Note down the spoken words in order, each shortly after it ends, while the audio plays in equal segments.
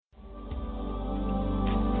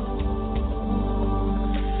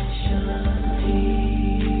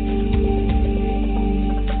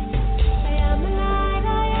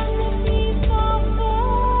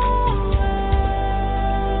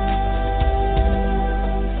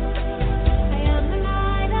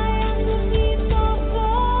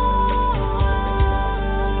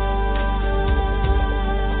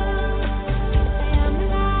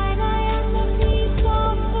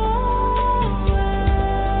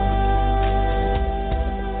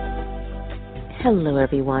Hello,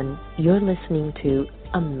 everyone. You're listening to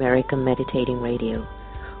America Meditating Radio.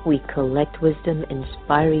 We collect wisdom,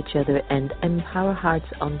 inspire each other, and empower hearts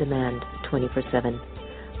on demand 24/7.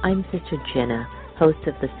 I'm Sister Jenna, host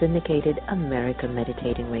of the syndicated America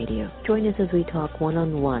Meditating Radio. Join us as we talk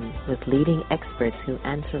one-on-one with leading experts who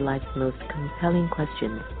answer life's most compelling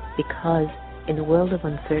questions. Because in a world of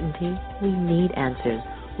uncertainty, we need answers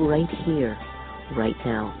right here, right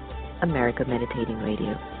now. America Meditating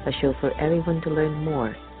Radio, a show for everyone to learn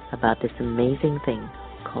more about this amazing thing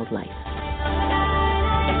called life.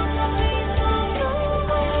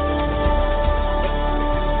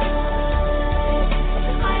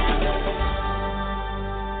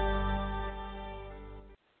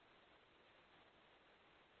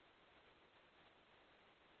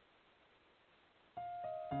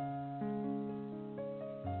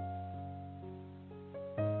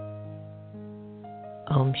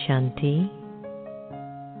 Om Shanti.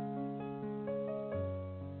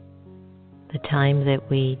 The time that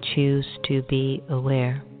we choose to be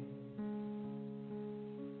aware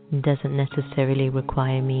doesn't necessarily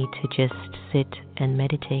require me to just sit and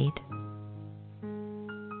meditate.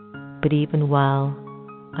 But even while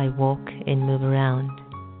I walk and move around,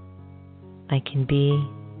 I can be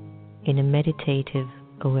in a meditative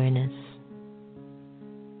awareness,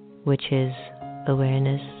 which is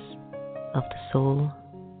awareness of the soul,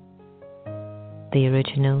 the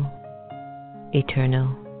original, eternal,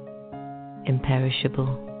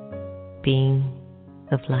 imperishable being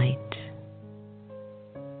of light.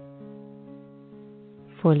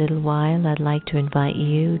 For a little while, I'd like to invite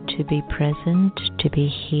you to be present, to be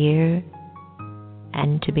here,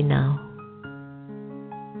 and to be now.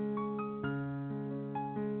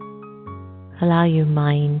 Allow your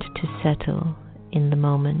mind to settle in the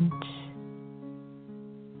moment,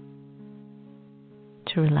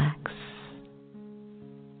 to relax.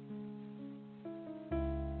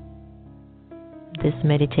 This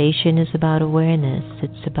meditation is about awareness.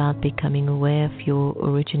 It's about becoming aware of your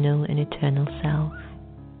original and eternal self.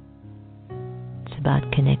 It's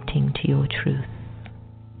about connecting to your truth.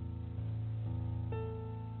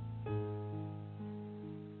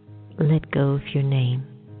 Let go of your name.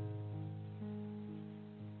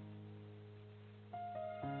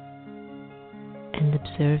 And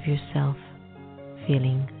observe yourself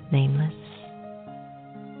feeling nameless.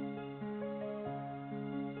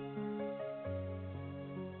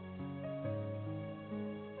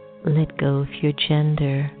 Let go of your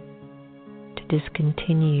gender to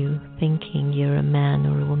discontinue thinking you're a man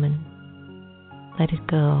or a woman. Let it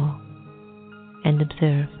go and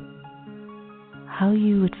observe how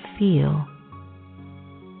you would feel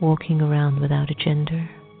walking around without a gender.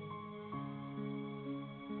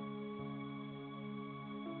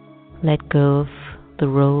 Let go of the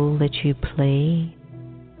role that you play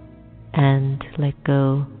and let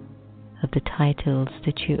go of the titles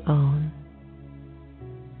that you own.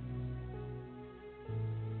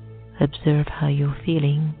 Observe how you're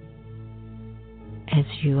feeling as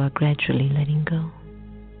you are gradually letting go.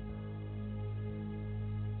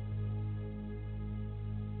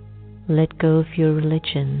 Let go of your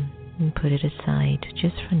religion and put it aside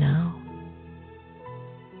just for now.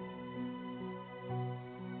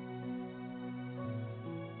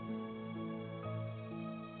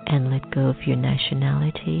 And let go of your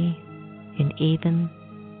nationality and even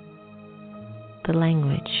the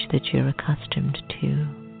language that you're accustomed to.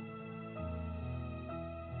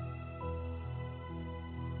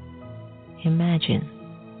 Imagine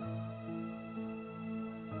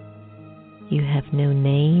you have no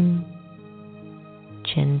name,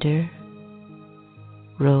 gender,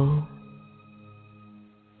 role,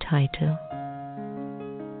 title,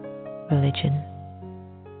 religion,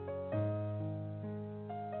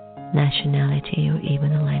 nationality, or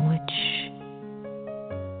even a language.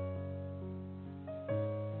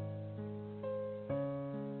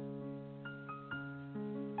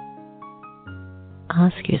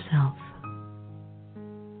 Ask yourself,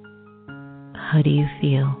 how do you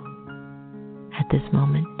feel at this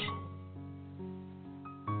moment?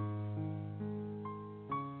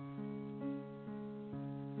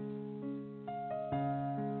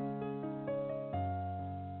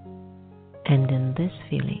 And in this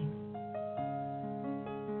feeling,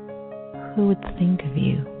 who would think of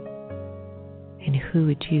you and who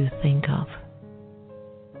would you think of?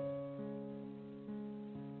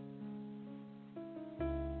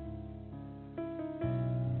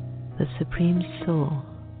 The Supreme Soul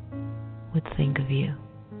would think of you,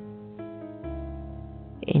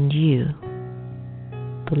 and you,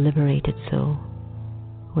 the liberated soul,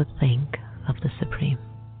 would think of the Supreme.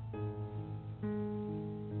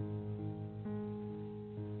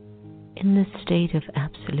 in the state of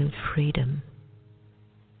absolute freedom.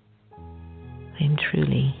 I am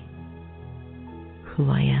truly who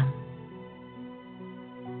I am.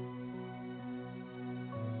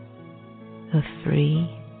 A free,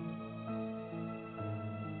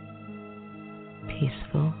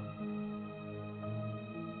 peaceful,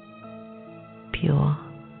 pure,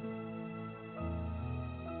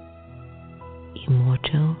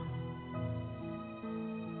 immortal,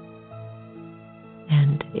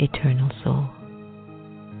 and eternal soul.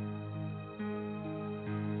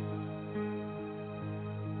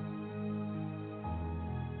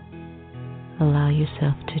 Allow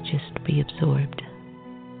yourself to just be absorbed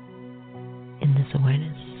in this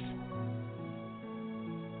awareness.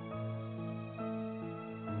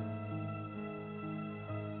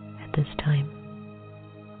 At this time.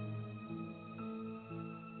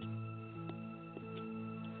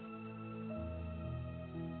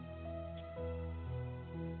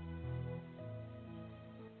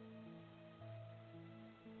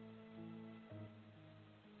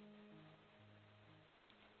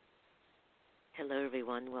 Hello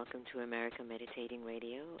everyone, welcome to America Meditating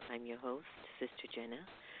Radio. I'm your host, Sister Jenna.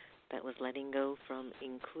 That was Letting Go from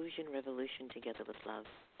Inclusion Revolution Together with Love,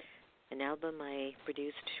 an album I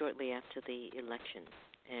produced shortly after the election,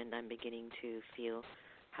 and I'm beginning to feel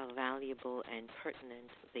how valuable and pertinent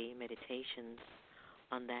the meditations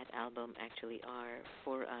on that album actually are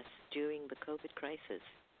for us during the COVID crisis.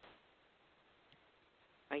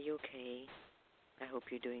 Are you okay? I hope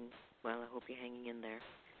you're doing well. I hope you're hanging in there.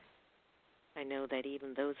 I know that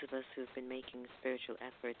even those of us who've been making spiritual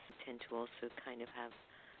efforts tend to also kind of have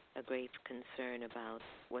a great concern about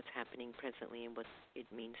what's happening presently and what it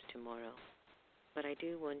means tomorrow. But I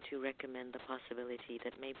do want to recommend the possibility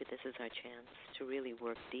that maybe this is our chance to really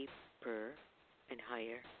work deeper and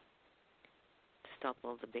higher, to stop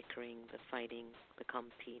all the bickering, the fighting, the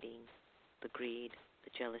competing, the greed,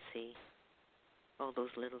 the jealousy, all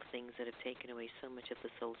those little things that have taken away so much of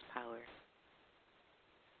the soul's power.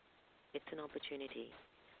 It's an opportunity.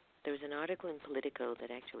 There was an article in Politico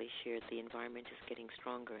that actually shared the environment is getting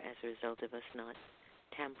stronger as a result of us not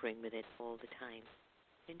tampering with it all the time.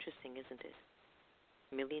 Interesting, isn't it?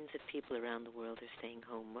 Millions of people around the world are staying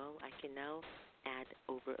home. Well, I can now add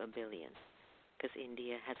over 1 billion because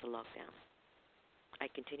India has a lockdown.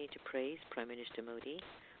 I continue to praise Prime Minister Modi,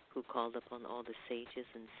 who called upon all the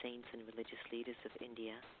sages and saints and religious leaders of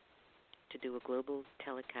India to do a global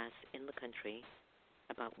telecast in the country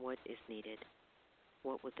about what is needed,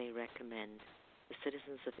 what would they recommend the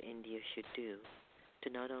citizens of India should do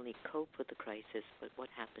to not only cope with the crisis, but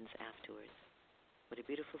what happens afterwards. What a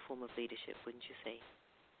beautiful form of leadership, wouldn't you say?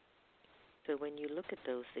 So when you look at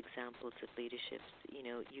those examples of leadership,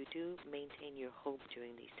 you do maintain your hope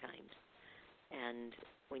during these times. And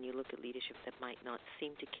when you look at leadership that might not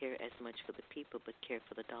seem to care as much for the people, but care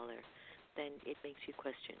for the dollar, then it makes you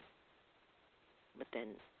question. But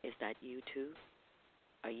then, is that you too?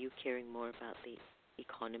 Are you caring more about the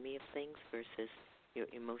economy of things versus your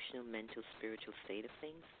emotional, mental, spiritual state of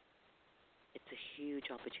things? It's a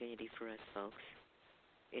huge opportunity for us, folks.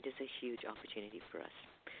 It is a huge opportunity for us.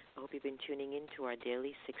 I hope you've been tuning in to our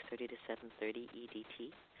daily 6:30 to 7:30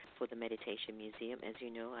 EDT for the Meditation Museum. As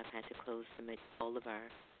you know, I've had to close all of our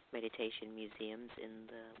meditation museums in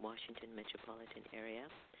the Washington metropolitan area.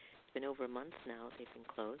 It's been over a month now they've been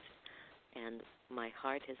closed. And my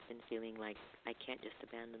heart has been feeling like I can't just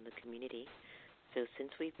abandon the community. So since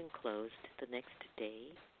we've been closed, the next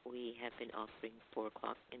day we have been offering 4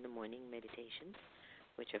 o'clock in the morning meditations,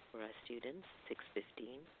 which are for our students,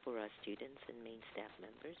 6:15 for our students and main staff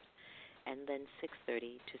members, and then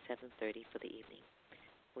 6:30 to 7:30 for the evening.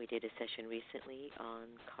 We did a session recently on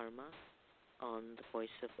karma, on the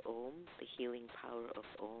voice of Om, the healing power of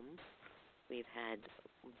Om. We've had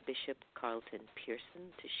Bishop Carlton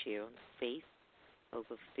Pearson to share on faith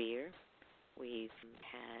over fear. We've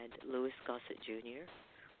had Louis Gossett Jr.,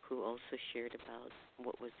 who also shared about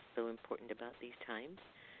what was so important about these times.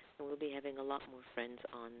 And we'll be having a lot more friends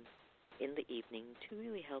on in the evening to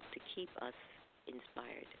really help to keep us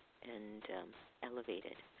inspired and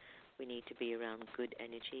elevated. We need to be around good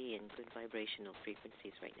energy and good vibrational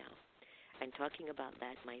frequencies right now. And talking about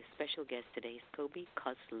that, my special guest today is Coby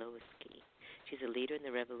Kozlowski. She's a leader in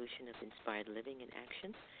the revolution of inspired living and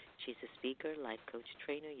action. She's a speaker, life coach,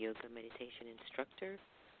 trainer, yoga, meditation instructor,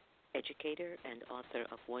 educator, and author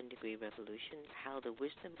of 1 Degree Revolution, How the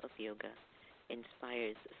Wisdom of Yoga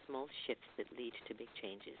Inspires Small Shifts That Lead to Big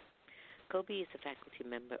Changes. Coby is a faculty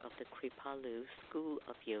member of the Kripalu School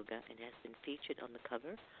of Yoga and has been featured on the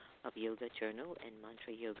cover of Yoga Journal and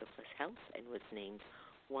Mantra Yoga Plus Health and was named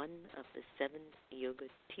one of the 7 yoga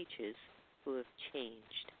teachers who have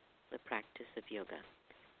changed the practice of yoga.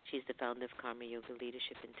 She's the founder of Karma Yoga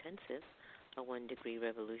Leadership Intensive, a 1-degree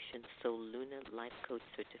revolution Soul Lunar Life Coach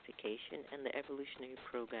certification, and the evolutionary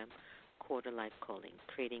program Quarter Life Calling,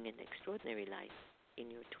 creating an extraordinary life in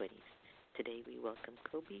your 20s. Today we welcome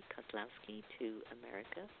Coby Kozlowski to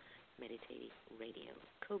America Meditating Radio.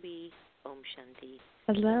 Coby, Om Shanti.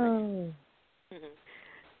 Hello.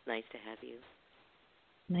 Nice to have you.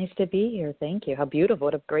 Nice to be here. Thank you. How beautiful.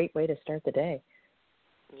 What a great way to start the day.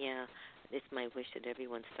 Yeah, it's my wish that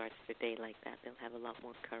everyone starts their day like that. They'll have a lot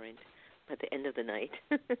more current at the end of the night.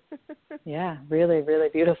 Yeah, really, really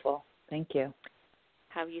beautiful. Thank you.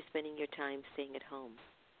 How are you spending your time staying at home?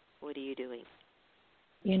 What are you doing?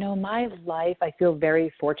 You know, my life, I feel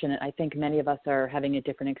very fortunate. I think many of us are having a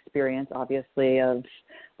different experience, obviously, of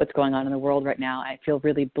what's going on in the world right now. I feel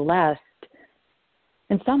really blessed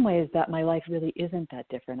in some ways that my life really isn't that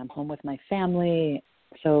different. I'm home with my family.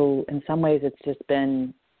 So in some ways it's just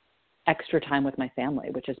been extra time with my family,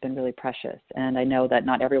 which has been really precious. And I know that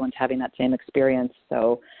not everyone's having that same experience.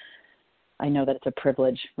 So I know that it's a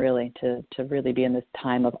privilege really to really be in this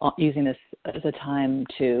time of using this as a time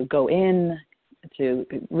to go in to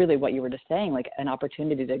really what you were just saying, like an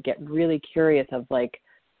opportunity to get really curious of like,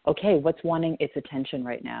 okay, what's wanting its attention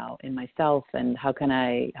right now in myself, and how can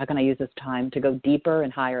I use this time to go deeper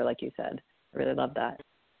and higher, like you said. I really love that.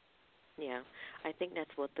 Yeah, I think that's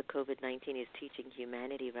what the COVID-19 is teaching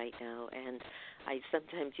humanity right now. And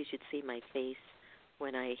sometimes you should see my face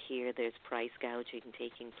when I hear there's price gouging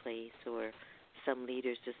taking place, or some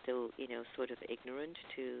leaders are still, sort of ignorant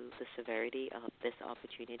to the severity of this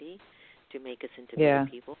opportunity to make us into better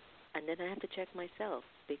people. And then I have to check myself,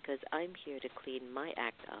 because I'm here to clean my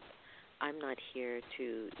act up. I'm not here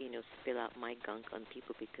to, spill out my gunk on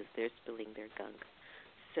people because they're spilling their gunk.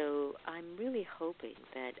 So I'm really hoping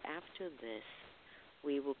that after this,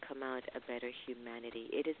 we will come out a better humanity.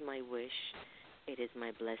 It is my wish. It is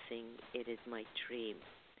my blessing. It is my dream.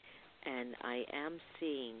 And I am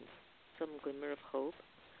seeing some glimmer of hope,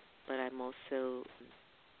 but I'm also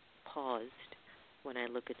paused when I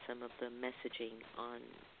look at some of the messaging on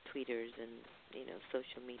tweeters and,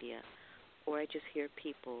 social media, or I just hear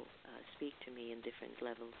people speak to me in different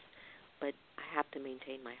levels. But I have to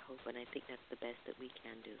maintain my hope, and I think that's the best that we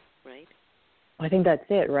can do, right? I think that's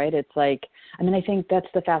it, right? It's like, I think that's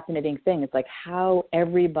the fascinating thing. It's like how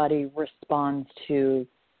everybody responds to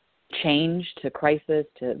change, to crisis,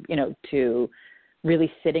 to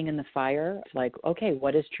really sitting in the fire. It's like, okay,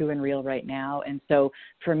 what is true and real right now? And so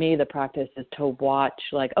for me, the practice is to watch,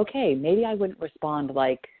 like, okay, maybe I wouldn't respond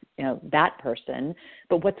like, that person,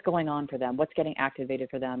 but what's going on for them? What's getting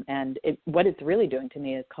activated for them? And what it's really doing to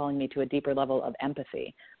me is calling me to a deeper level of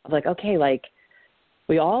empathy. Of like, okay, like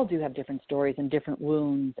we all do have different stories and different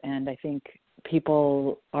wounds. And I think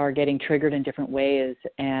people are getting triggered in different ways.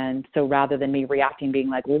 And so rather than me reacting, being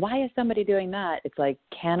like, well, why is somebody doing that? It's like,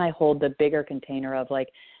 can I hold the bigger container of like,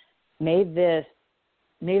 may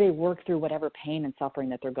they work through whatever pain and suffering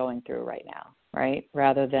that they're going through right now, right?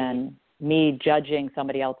 Rather than me judging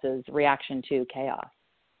somebody else's reaction to chaos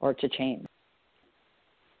or to change.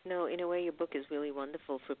 No, in a way, your book is really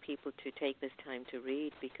wonderful for people to take this time to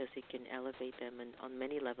read, because it can elevate them on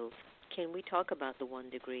many levels. Can we talk about the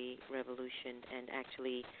 1-degree revolution and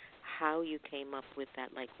actually how you came up with that?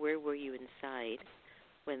 Like, where were you inside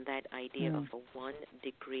when that idea of a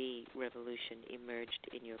 1-degree revolution emerged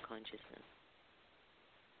in your consciousness?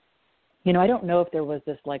 I don't know if there was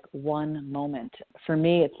this like one moment. For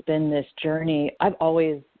me, it's been this journey. I've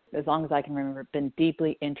always, as long as I can remember, been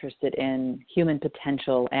deeply interested in human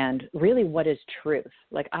potential and really what is truth.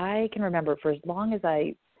 Like I can remember for as long as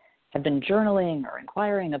I have been journaling or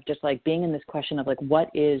inquiring of just like being in this question of like, what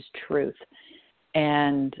is truth?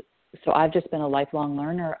 And so I've just been a lifelong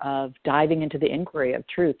learner of diving into the inquiry of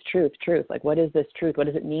truth. Like, what is this truth? What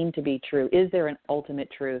does it mean to be true? Is there an ultimate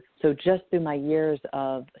truth? So just through my years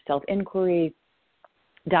of self-inquiry,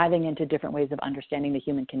 diving into different ways of understanding the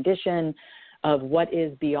human condition, of what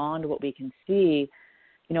is beyond what we can see,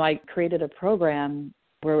 I created a program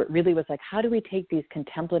where it really was like, how do we take these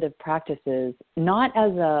contemplative practices, not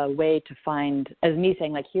as a way to find, as me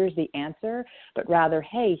saying, like, here's the answer, but rather,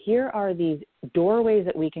 hey, here are these doorways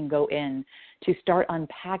that we can go in to start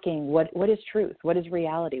unpacking what is truth, what is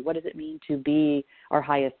reality, what does it mean to be our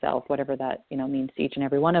highest self, whatever that, means to each and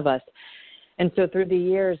every one of us. And so through the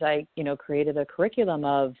years, I, created a curriculum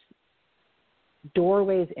of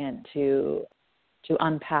doorways into to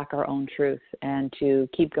unpack our own truth and to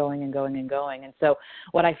keep going and going and going. And so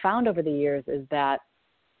what I found over the years is that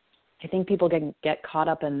I think people get caught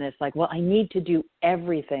up in this, like, well, I need to do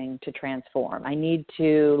everything to transform. I need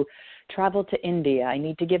to travel to India. I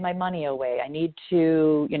need to give my money away. I need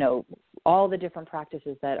to, all the different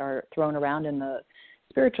practices that are thrown around in the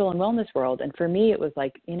spiritual and wellness world. And for me, it was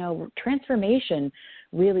like, transformation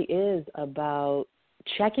really is about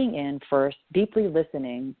checking in first, deeply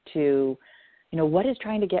listening to, what is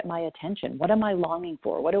trying to get my attention? What am I longing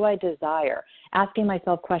for? What do I desire? Asking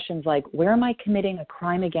myself questions like, where am I committing a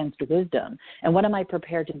crime against wisdom? And what am I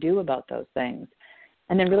prepared to do about those things?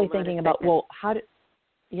 And then really thinking about,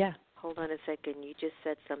 yeah. Hold on a second. You just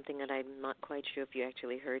said something that I'm not quite sure if you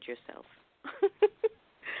actually heard yourself.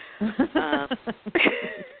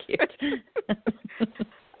 Cute.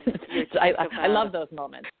 I love those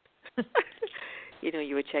moments.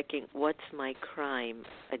 You were checking, what's my crime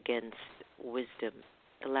against wisdom?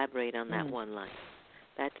 Elaborate on that one line.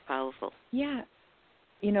 That's powerful. Yeah.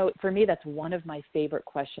 For me, that's one of my favorite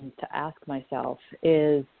questions to ask myself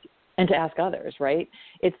and to ask others, right?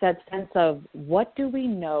 It's that sense of what do we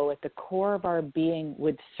know at the core of our being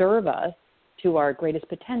would serve us to our greatest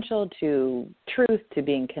potential, to truth, to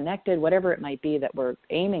being connected, whatever it might be that we're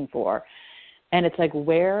aiming for. And it's like,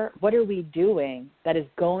 what are we doing that is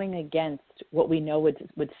going against what we know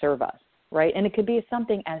would serve us, right? And it could be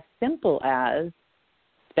something as simple as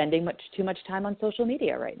spending too much time on social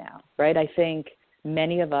media right now, right? I think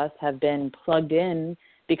many of us have been plugged in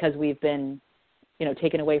because we've been,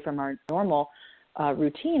 taken away from our normal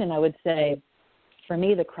routine. And I would say, for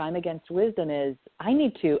me, the crime against wisdom is I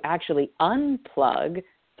need to actually unplug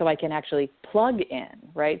so I can actually plug in,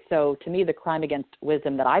 right? So to me, the crime against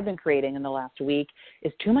wisdom that I've been creating in the last week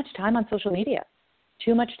is too much time on social media,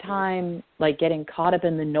 too much time like getting caught up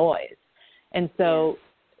in the noise. And so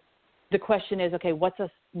the question is, okay, what's a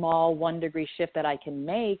small 1-degree shift that I can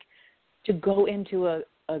make to go into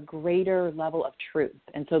a greater level of truth?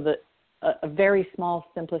 And so a very small,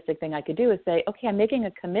 simplistic thing I could do is say, okay, I'm making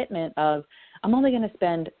a commitment of I'm only going to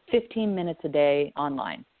spend 15 minutes a day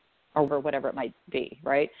online or whatever it might be,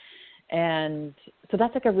 right? And so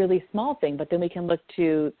that's like a really small thing, but then we can look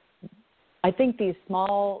to, I think these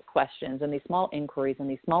small questions and these small inquiries and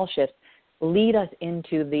these small shifts lead us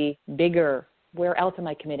into the bigger, where else am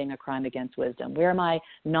I committing a crime against wisdom? Where am I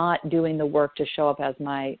not doing the work to show up as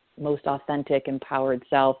my most authentic, empowered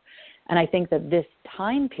self? And I think that this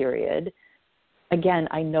time period, again,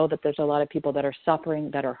 I know that there's a lot of people that are suffering,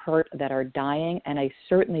 that are hurt, that are dying, and I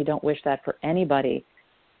certainly don't wish that for anybody.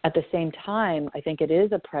 At the same time, I think it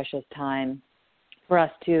is a precious time for us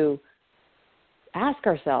to ask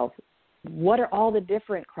ourselves, what are all the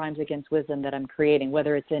different crimes against wisdom that I'm creating,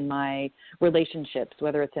 whether it's in my relationships,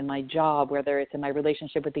 whether it's in my job, whether it's in my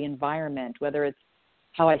relationship with the environment, whether it's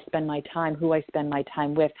how I spend my time, who I spend my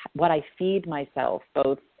time with, what I feed myself,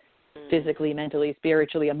 both physically, mentally,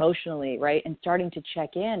 spiritually, emotionally, right? And starting to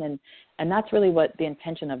check in. And that's really what the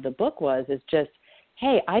intention of the book was, is just,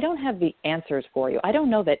 hey, I don't have the answers for you. I don't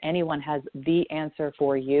know that anyone has the answer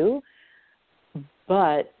for you,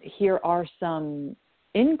 but here are some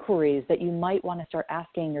inquiries that you might want to start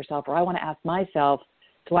asking yourself, or I want to ask myself,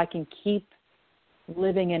 so I can keep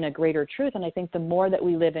living in a greater truth. And I think the more that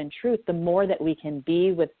we live in truth, the more that we can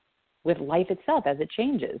be with life itself as it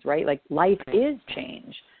changes, right? Like life is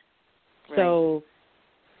change. Right. So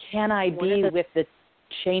can I be with the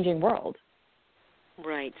changing world?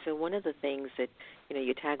 Right. So one of the things that,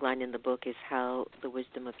 your tagline in the book is how the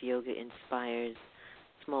wisdom of yoga inspires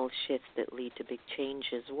small shifts that lead to big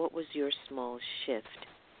changes. What was your small shift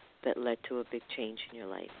that led to a big change in your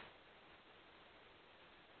life?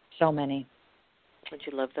 So many. Don't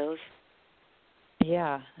you love those?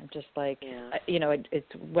 Yeah, just like,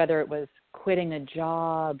 it's whether it was quitting a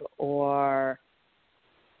job or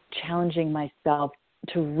challenging myself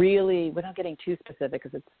to really, without getting too specific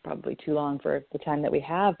because it's probably too long for the time that we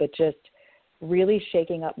have, but just really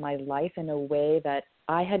shaking up my life in a way that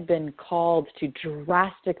I had been called to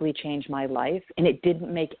drastically change my life, and it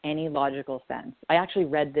didn't make any logical sense. I actually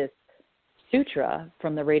read this sutra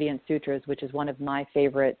from the Radiant Sutras, which is one of my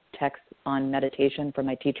favorite texts on meditation from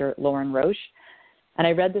my teacher, Lauren Roche. And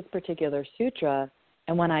I read this particular sutra,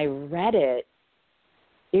 and when I read it,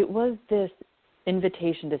 it was this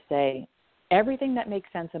invitation to say, everything that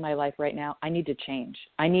makes sense in my life right now, I need to change.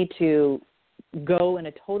 I need to go in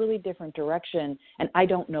a totally different direction, and I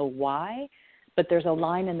don't know why, but there's a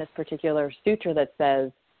line in this particular sutra that says,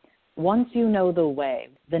 once you know the way,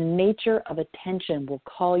 the nature of attention will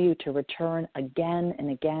call you to return again and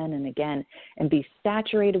again and again and be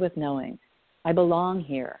saturated with knowing, I belong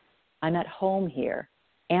here, I'm at home here,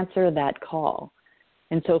 answer that call.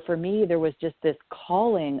 And so for me, there was just this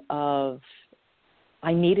calling of,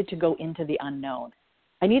 I needed to go into the unknown.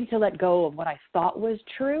 I needed to let go of what I thought was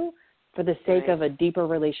true for the sake of a deeper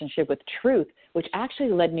relationship with truth, which actually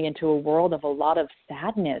led me into a world of a lot of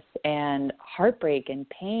sadness and heartbreak and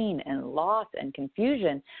pain and loss and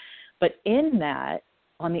confusion. But in that,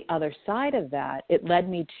 on the other side of that, it led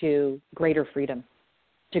me to greater freedom,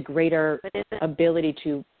 to greater ability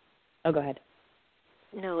to, go ahead.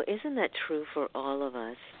 No, isn't that true for all of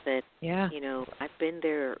us? That, I've been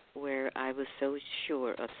there where I was so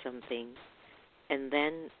sure of something, and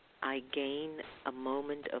then I gain a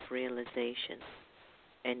moment of realization,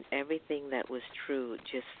 and everything that was true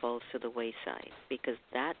just falls to the wayside, because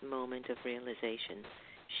that moment of realization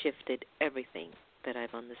shifted everything that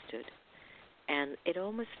I've understood. And it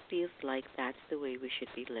almost feels like that's the way we should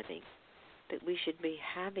be living, that we should be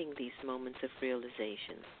having these moments of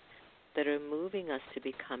realization that are moving us to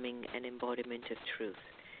becoming an embodiment of truth.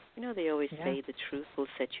 They always say the truth will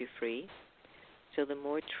set you free. So the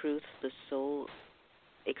more truth the soul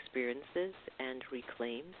experiences and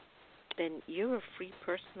reclaims, then you're a free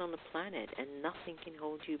person on the planet, and nothing can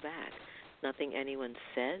hold you back. Nothing anyone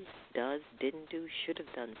says, does, didn't do, should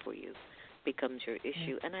have done for you becomes your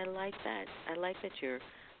issue. And I like that. I like that your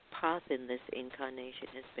path in this incarnation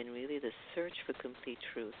has been really the search for complete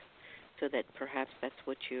truth, so that perhaps that's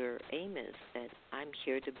what your aim is, that I'm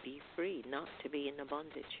here to be free, not to be in a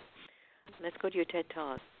bondage. Let's go to your TED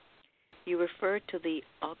Talk. You refer to the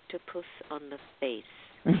octopus on the face.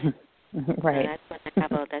 Right.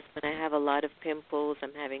 That's when I have a lot of pimples,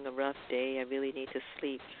 I'm having a rough day, I really need to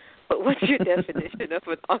sleep. But what's your definition of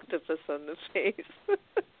an octopus on the face?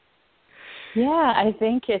 Yeah, I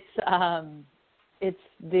think it's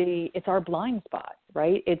our blind spot,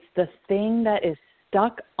 right? It's the thing that is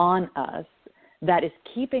stuck on us, that is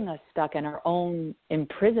keeping us stuck in our own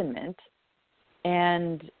imprisonment.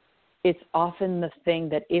 And it's often the thing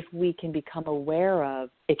that if we can become aware of,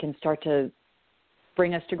 it can start to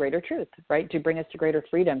bring us to greater truth, right? To bring us to greater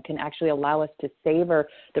freedom, can actually allow us to savor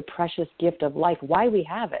the precious gift of life, why we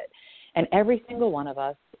have it. And every single one of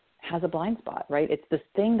us has a blind spot, right? It's this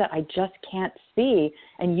thing that I just can't see.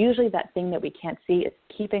 And usually that thing that we can't see is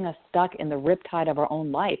keeping us stuck in the riptide of our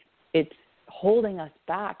own life. It's holding us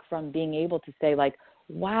back from being able to say, like,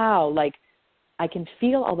 wow, like, I can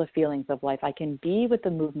feel all the feelings of life. I can be with the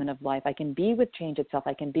movement of life. I can be with change itself.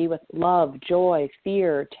 I can be with love, joy,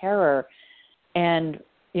 fear, terror. And,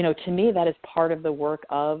 to me, that is part of the work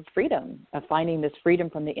of freedom, of finding this freedom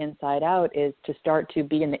from the inside out, is to start to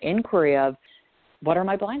be in the inquiry of, what are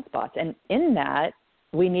my blind spots? And in that,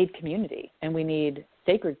 we need community, and we need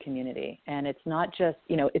sacred community. And it's not just,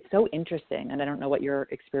 it's so interesting, and I don't know what your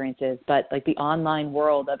experience is, but like the online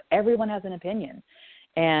world of everyone has an opinion.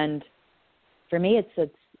 And for me,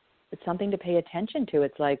 it's something to pay attention to.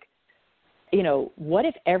 It's like, what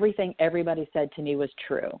if everything everybody said to me was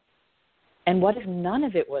true? And what if none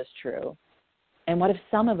of it was true? And what if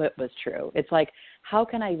some of it was true? It's like, how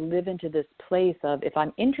can I live into this place of, if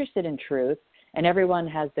I'm interested in truth, and everyone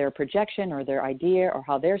has their projection or their idea or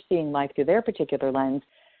how they're seeing life through their particular lens,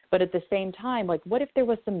 but at the same time, like, what if there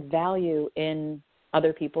was some value in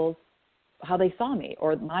other people's, how they saw me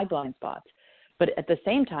or my blind spots? But at the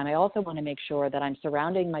same time, I also want to make sure that I'm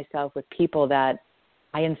surrounding myself with people that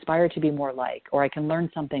I inspire to be more like, or I can learn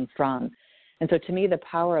something from. And so to me, the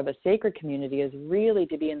power of a sacred community is really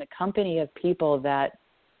to be in the company of people that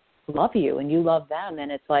love you and you love them.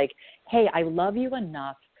 And it's like, hey, I love you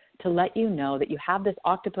enough to let you know that you have this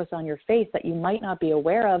octopus on your face that you might not be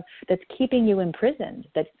aware of, that's keeping you imprisoned,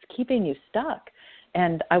 that's keeping you stuck.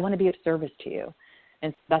 And I want to be of service to you.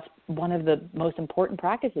 And that's one of the most important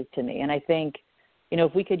practices to me. And I think,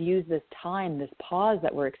 if we could use this time, this pause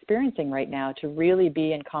that we're experiencing right now, to really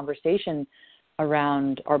be in conversation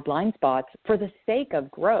around our blind spots for the sake of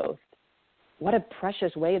growth, what a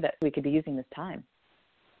precious way that we could be using this time.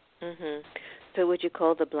 Mm-hmm. So would you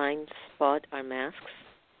call the blind spot our masks?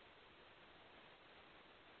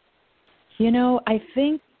 I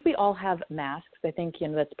think we all have masks. I think,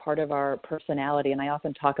 that's part of our personality. And I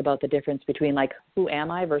often talk about the difference between, like, who am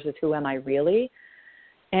I versus who am I really?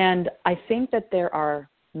 And I think that there are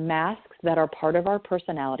masks that are part of our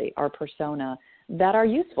personality, our persona, that are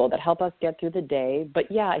useful, that help us get through the day. But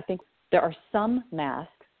yeah, I think there are some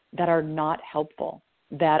masks that are not helpful,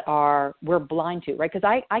 that we're blind to, right?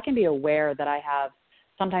 Because I can be aware that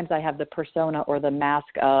sometimes I have the persona or the mask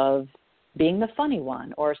of being the funny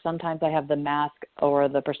one, or sometimes I have the mask or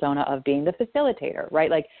the persona of being the facilitator, right?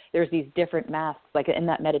 Like, there's these different masks. Like in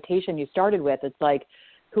that meditation you started with, it's like,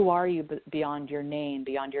 who are you beyond your name,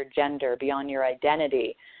 beyond your gender, beyond your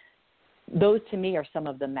identity? Those to me are some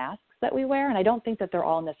of the masks that we wear. And I don't think that they're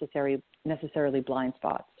all necessarily blind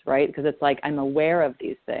spots, right? Because it's like, I'm aware of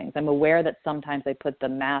these things. I'm aware that sometimes I put the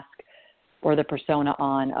mask or the persona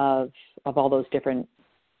on of all those different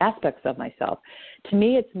aspects of myself. To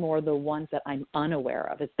me, it's more the ones that I'm unaware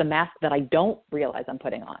of. It's the mask that I don't realize I'm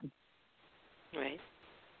putting on. Right.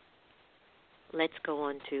 Let's go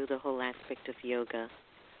on to the whole aspect of yoga.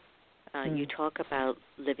 You talk about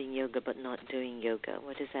living yoga but not doing yoga.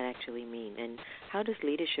 What does that actually mean? And how does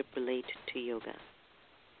leadership relate to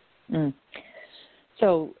yoga?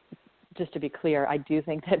 So just to be clear, I do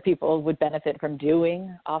think that people would benefit from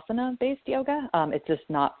doing asana-based yoga. It's just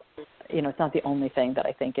not, it's not the only thing that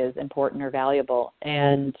I think is important or valuable.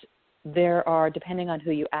 And there are, depending on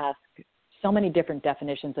who you ask, so many different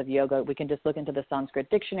definitions of yoga. We can just look into the Sanskrit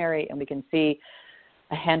dictionary and we can see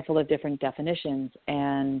a handful of different definitions.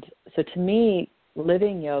 And so to me,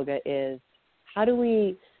 living yoga is how do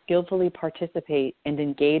we skillfully participate and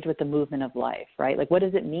engage with the movement of life, right? Like, what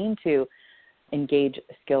does it mean to engage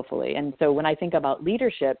skillfully? And so when I think about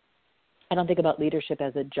leadership, I don't think about leadership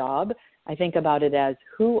as a job. I think about it as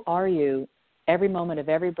who are you every moment of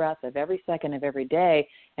every breath of every second of every day,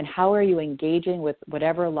 and how are you engaging with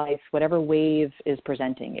whatever life, whatever wave is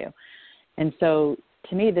presenting you? And so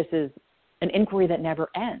to me, this is an inquiry that never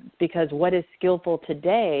ends, because what is skillful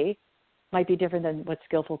today might be different than what's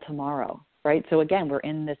skillful tomorrow, right? So again, we're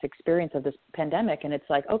in this experience of this pandemic, and it's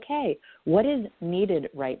like, okay, what is needed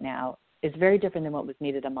right now is very different than what was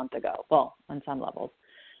needed a month ago. Well, on some levels.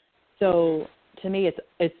 So to me,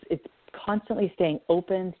 it's constantly staying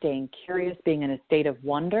open, staying curious, being in a state of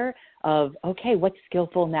wonder of, okay, what's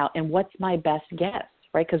skillful now, and what's my best guess,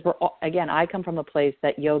 right? Because I come from a place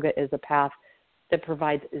that yoga is a path that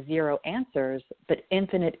provides zero answers, but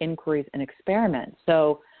infinite inquiries and experiments.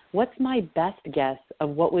 So what's my best guess of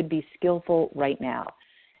what would be skillful right now?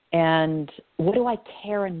 And what do I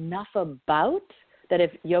care enough about that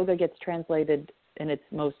if yoga gets translated in its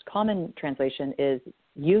most common translation is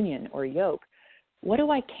union or yoke, what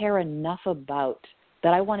do I care enough about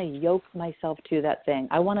that I want to yoke myself to that thing?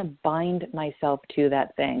 I want to bind myself to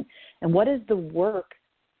that thing. And what is the work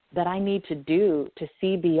that I need to do to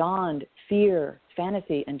see beyond fear,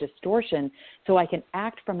 fantasy, and distortion so I can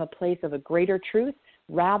act from a place of a greater truth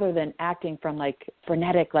rather than acting from like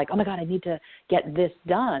frenetic, like, oh my God, I need to get this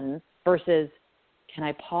done, versus can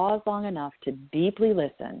I pause long enough to deeply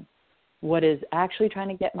listen? What is actually trying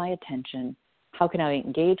to get my attention? How can I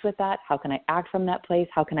engage with that? How can I act from that place?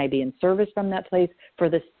 How can I be in service from that place for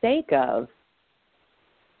the sake of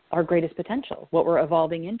our greatest potential, what we're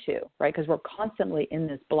evolving into, right? Because we're constantly in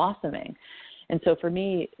this blossoming. And so for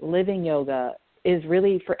me, living yoga is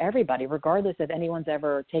really for everybody, regardless if anyone's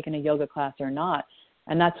ever taken a yoga class or not.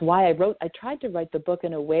 And that's why I tried to write the book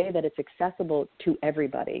in a way that it's accessible to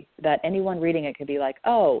everybody, that anyone reading it could be like,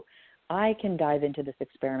 oh, I can dive into this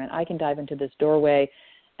experiment. I can dive into this doorway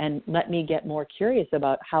and let me get more curious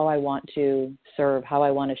about how I want to serve, how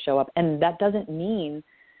I want to show up. And that doesn't mean,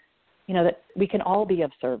 that we can all be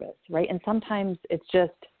of service, right? And sometimes it's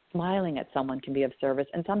just smiling at someone can be of service.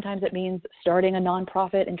 And sometimes it means starting a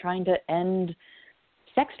nonprofit and trying to end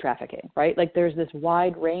sex trafficking, right? Like there's this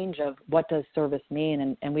wide range of what does service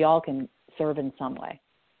mean, and we all can serve in some way.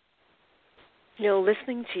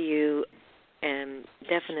 Listening to you, and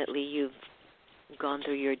definitely you've gone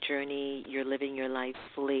through your journey, you're living your life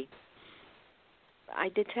fully. I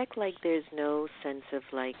detect like there's no sense of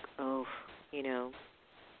like,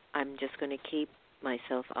 I'm just going to keep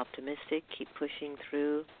myself optimistic, keep pushing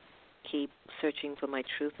through, keep searching for my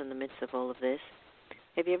truth in the midst of all of this.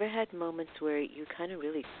 Have you ever had moments where you kind of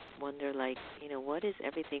really wonder, like, what is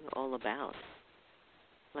everything all about?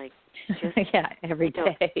 Like, just yeah, every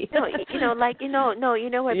day. No, you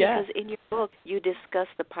know what? Yeah. Because in your book you discuss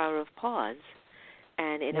the power of pause,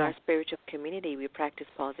 and in our spiritual community we practice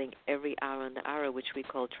pausing every hour on the hour, which we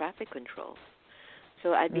call traffic control.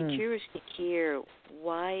 So I'd be curious to hear,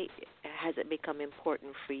 why has it become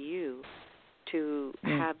important for you to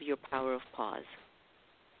have your power of pause?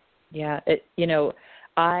 Yeah,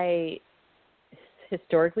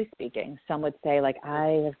 historically speaking, some would say, like,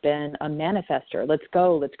 I have been a manifester. Let's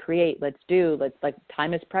go, let's create, let's do,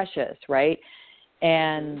 time is precious, right?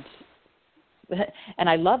 And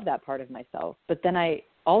I love that part of myself. But then I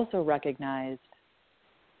also recognized,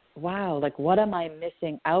 wow, like, what am I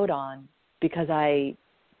missing out on because I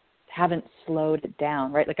haven't slowed it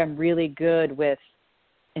down, right? Like, I'm really good with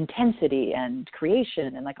intensity and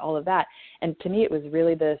creation and like all of that. And to me, it was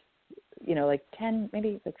really this, 10,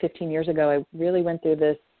 maybe 15 years ago, I really went through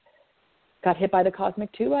this, got hit by the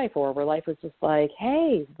cosmic 2x4, where life was just like,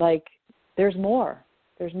 hey, like, there's more.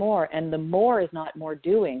 And the more is not more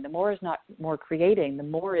doing. The more is not more creating. The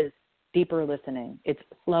more is deeper listening. It's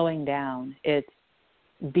slowing down. It's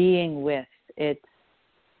being with. It's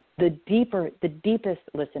the deepest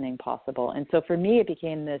listening possible. And so for me, it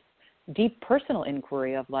became this deep personal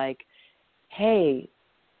inquiry of like, hey,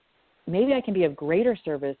 maybe I can be of greater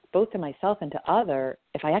service both to myself and to other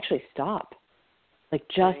if I actually stop. Like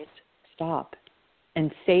just stop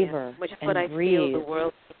and savor which is and what I breathe. feel the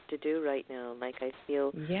world needs to do right now. Like I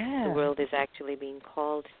feel the world is actually being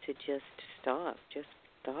called to just stop. Just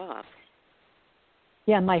stop.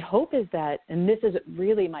 Yeah, my hope is that, and this is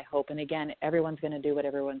really my hope, and again, everyone's going to do what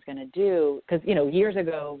everyone's going to do, because, you know, years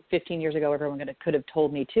ago, 15 years ago, everyone could have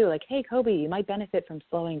told me too, like, hey, Coby, you might benefit from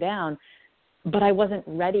slowing down, but I wasn't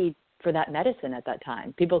ready for that medicine at that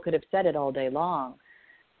time. People could have said it all day long,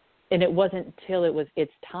 and it wasn't until it was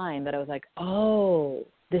its time that I was like, oh,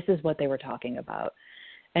 this is what they were talking about.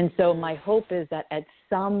 And so my hope is that at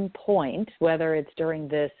some point, whether it's during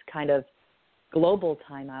this kind of global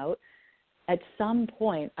timeout, at some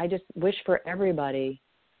point, I just wish for everybody,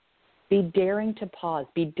 be daring to pause,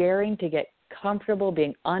 be daring to get comfortable,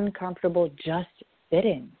 being uncomfortable, just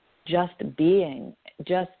sitting, just being,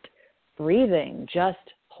 just breathing, just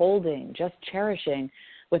holding, just cherishing,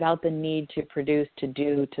 without the need to produce, to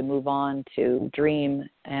do, to move on, to dream.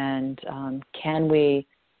 And can we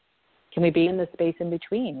be in the space in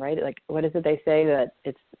between, right? Like, what is it they say, that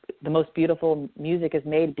it's the most beautiful music is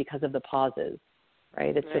made because of the pauses,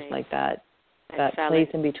 right? It's just like that place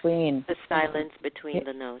in between. The silence between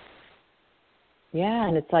the notes. Yeah,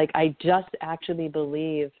 and it's like, I just actually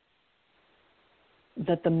believe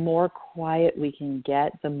that the more quiet we can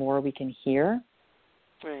get, the more we can hear.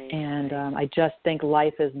 Right. And I just think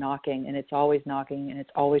life is knocking, and it's always knocking, and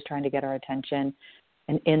it's always trying to get our attention.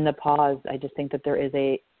 And in the pause, I just think that there is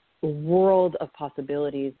a world of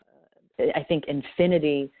possibilities. I think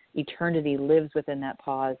infinity, eternity lives within that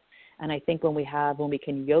pause. And I think when we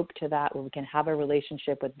can yoke to that, when we can have a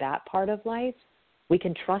relationship with that part of life, we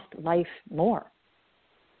can trust life more.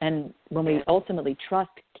 And when we ultimately trust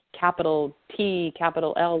capital T,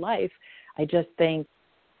 capital L life, I just think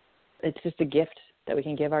it's just a gift that we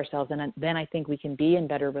can give ourselves. And then I think we can be in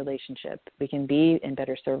better relationship. We can be in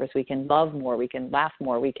better service. We can love more. We can laugh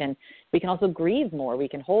more. We can also grieve more. We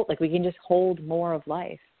can just hold more of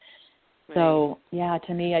life. Right. So, yeah,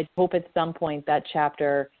 to me, I hope at some point that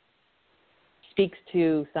chapter speaks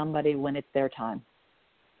to somebody when it's their time,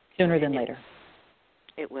 sooner than later.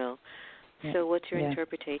 It will. Yeah. So what's your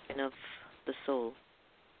interpretation of the soul?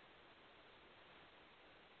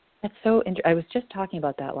 That's so interesting. I was just talking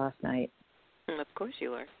about that last night. Of course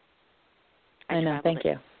you are. I know. Thank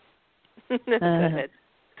you. Go ahead.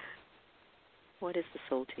 What is the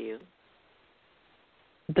soul to you?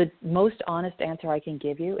 The most honest answer I can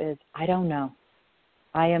give you is, I don't know.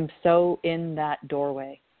 I am so in that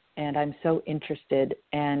doorway, and I'm so interested,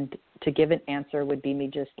 and to give an answer would be me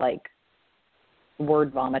just like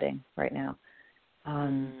word vomiting right now.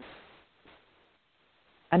 I'm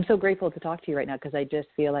so grateful to talk to you right now, because I just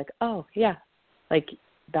feel like, oh, yeah, like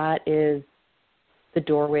that is the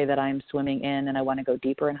doorway that I'm swimming in, and I want to go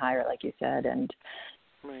deeper and higher, like you said. And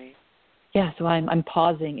right. Yeah, so I'm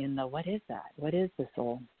pausing in the, what is that? What is the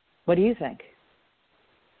soul? What do you think?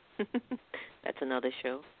 That's another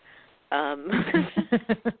show. Fair enough.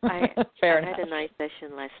 I had a nice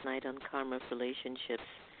session last night on karma of relationships.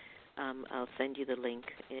 I'll send you the link.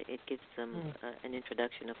 It gives them an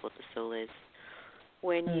introduction of what the soul is.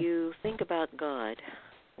 When you think about God,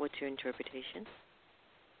 what's your interpretation?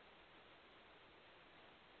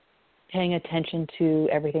 Paying attention to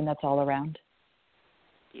everything that's all around.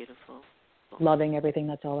 Beautiful. Loving everything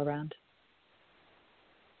that's all around.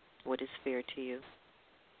 What is fear to you?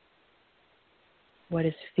 What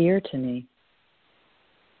is fear to me?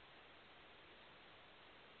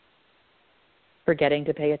 Forgetting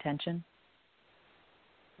to pay attention.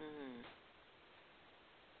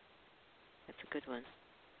 That's a good one.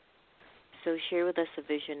 So share with us a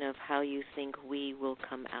vision of how you think we will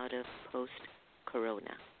come out of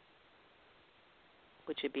post-corona,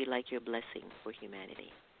 which would be like your blessing for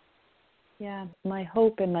humanity. Yeah, my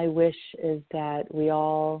hope and my wish is that we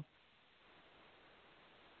all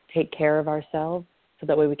take care of ourselves, so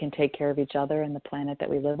that way we can take care of each other and the planet that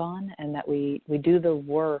we live on, and that we do the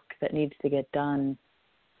work that needs to get done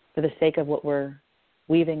for the sake of what we're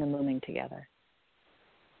weaving and looming together.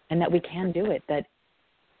 And that we can do it, that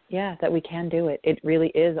we can do it. It really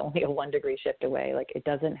is only a 1 degree shift away. Like, it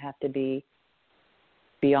doesn't have to be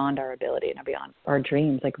beyond our ability and beyond our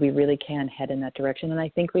dreams. Like, we really can head in that direction, and I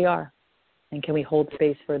think we are. And can we hold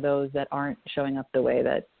space for those that aren't showing up the way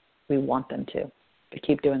that we want them to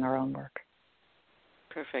keep doing our own work?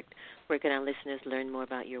 Perfect. Where can our listeners learn more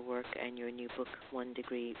about your work and your new book, 1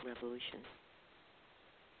 Degree Revolution?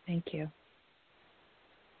 Thank you.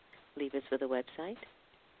 Leave us with a website.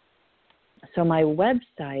 So my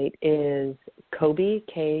website is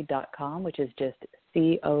cobyk.com, which is just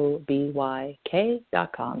COBYK.com.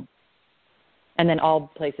 And then all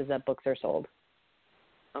places that books are sold.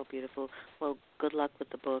 Oh, beautiful. Well, good luck with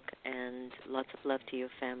the book, and lots of love to your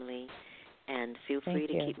family. And feel free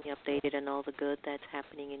to keep me updated on all the good that's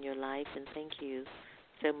happening in your life. And thank you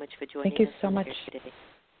so much for joining us. Thank you so much. Today.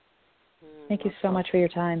 Thank you so much for your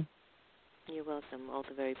time. You're welcome. All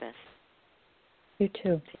the very best. You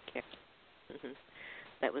too. Take care.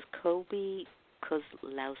 That was Coby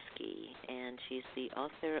Kozlowski, and she's the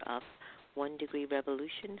author of 1 Degree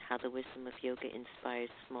Revolution, How the Wisdom of Yoga Inspires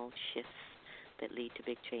Small Shifts that Lead to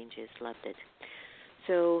Big Changes. Loved it.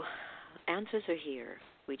 So answers are here.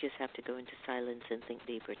 We just have to go into silence and think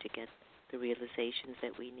deeper to get the realizations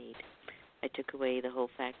that we need. I took away the whole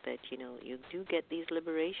fact that, you do get these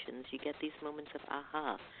liberations. You get these moments of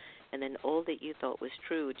aha. And then all that you thought was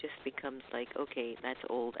true just becomes like, okay, that's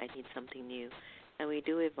old. I need something new. And we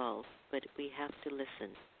do evolve, but we have to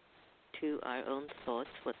listen to our own thoughts,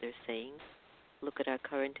 what they're saying, look at our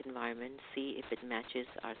current environment, see if it matches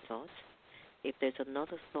our thoughts. If there's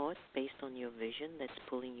another thought based on your vision that's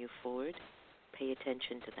pulling you forward, pay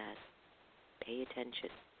attention to that. Pay attention.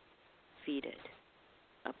 Feed it.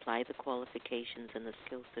 Apply the qualifications and the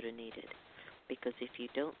skills that are needed. Because if you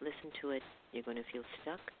don't listen to it, you're going to feel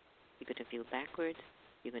stuck. You're going to feel backwards.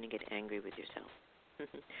 You're going to get angry with yourself.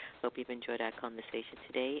 Hope you've enjoyed our conversation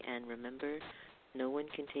today. And remember, no one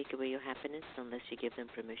can take away your happiness unless you give them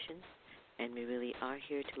permission. And we really are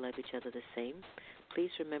here to love each other the same. Please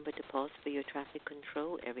remember to pause for your traffic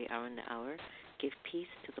control every hour and hour. Give peace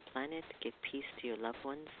to the planet. Give peace to your loved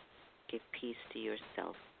ones. Give peace to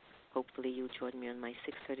yourself. Hopefully you'll join me on my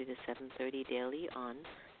 6:30 to 7:30 daily on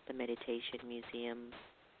the Meditation Museum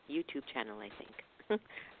YouTube channel, I think. I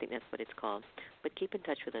think that's what it's called. But keep in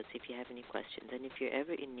touch with us if you have any questions. And if you're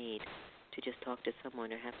ever in need to just talk to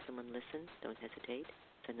someone or have someone listen, don't hesitate.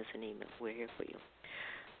 Send us an email. We're here for you.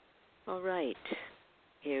 All right.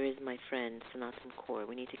 Here is my friend, Sanatan Kaur.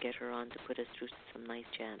 We need to get her on to put us through some nice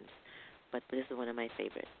jams. But this is one of my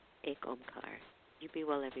favorites. Ek Omkar. You be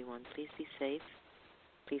well, everyone. Please be safe.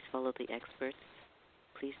 Please follow the experts.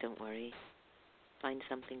 Please don't worry. Find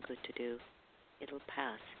something good to do. It'll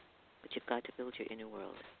pass. But you've got to build your inner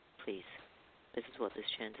world. Please. This is what this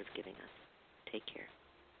chant is giving us. Take care.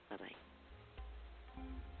 Bye-bye.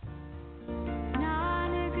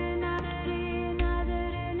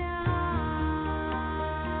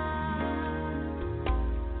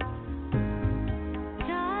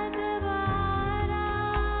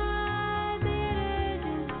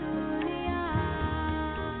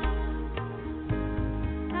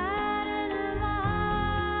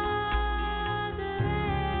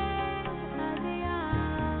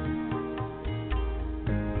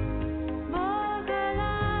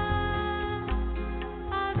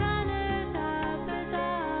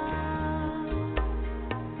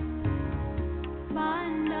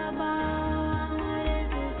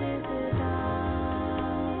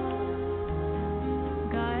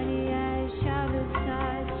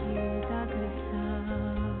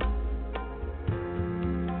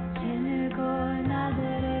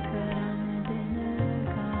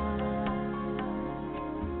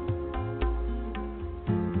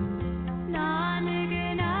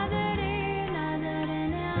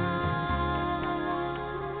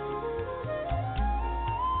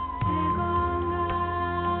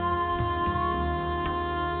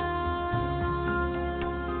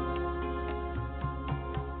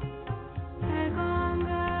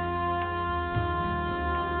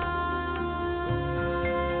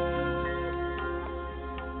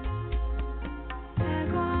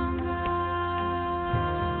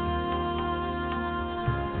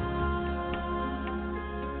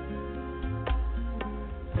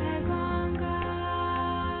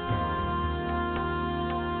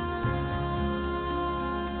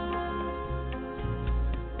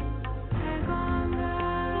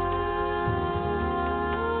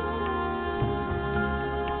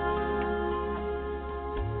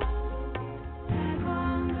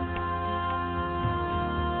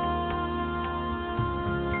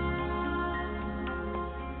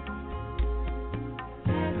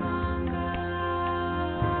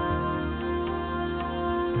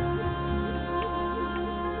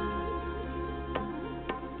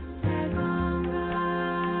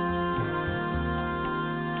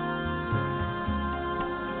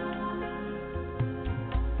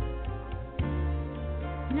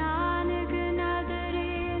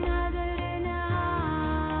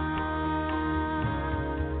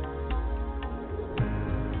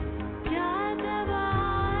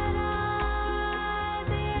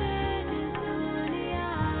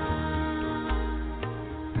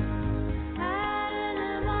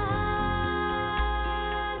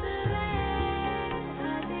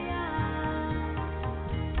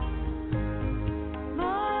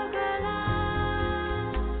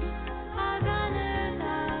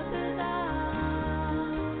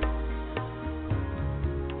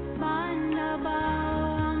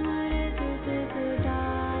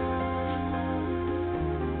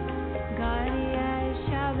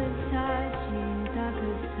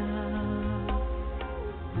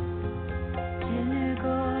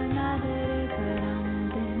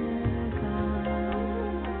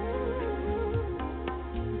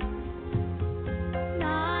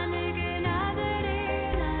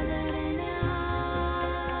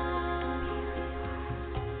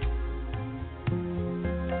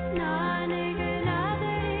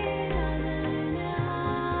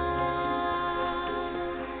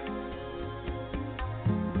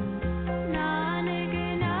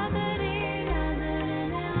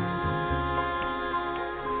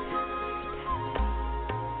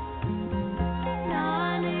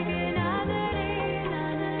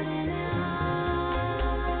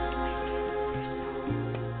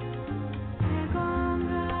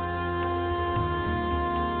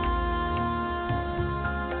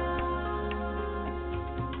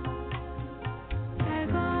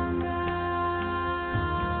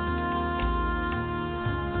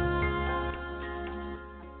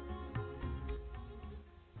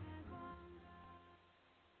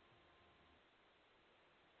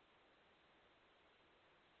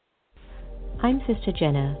 I'm Sister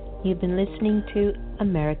Jenna. You've been listening to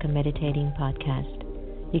America Meditating Podcast.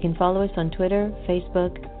 You can follow us on Twitter,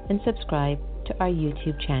 Facebook, and subscribe to our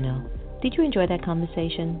YouTube channel. Did you enjoy that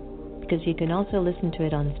conversation? Because you can also listen to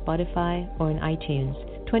it on Spotify or in iTunes,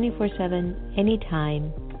 24/7,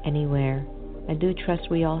 anytime, anywhere. I do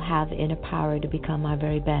trust we all have the inner power to become our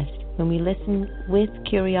very best. When we listen with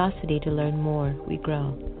curiosity to learn more, we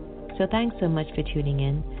grow. So thanks so much for tuning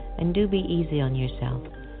in, and do be easy on yourself.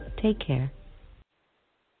 Take care.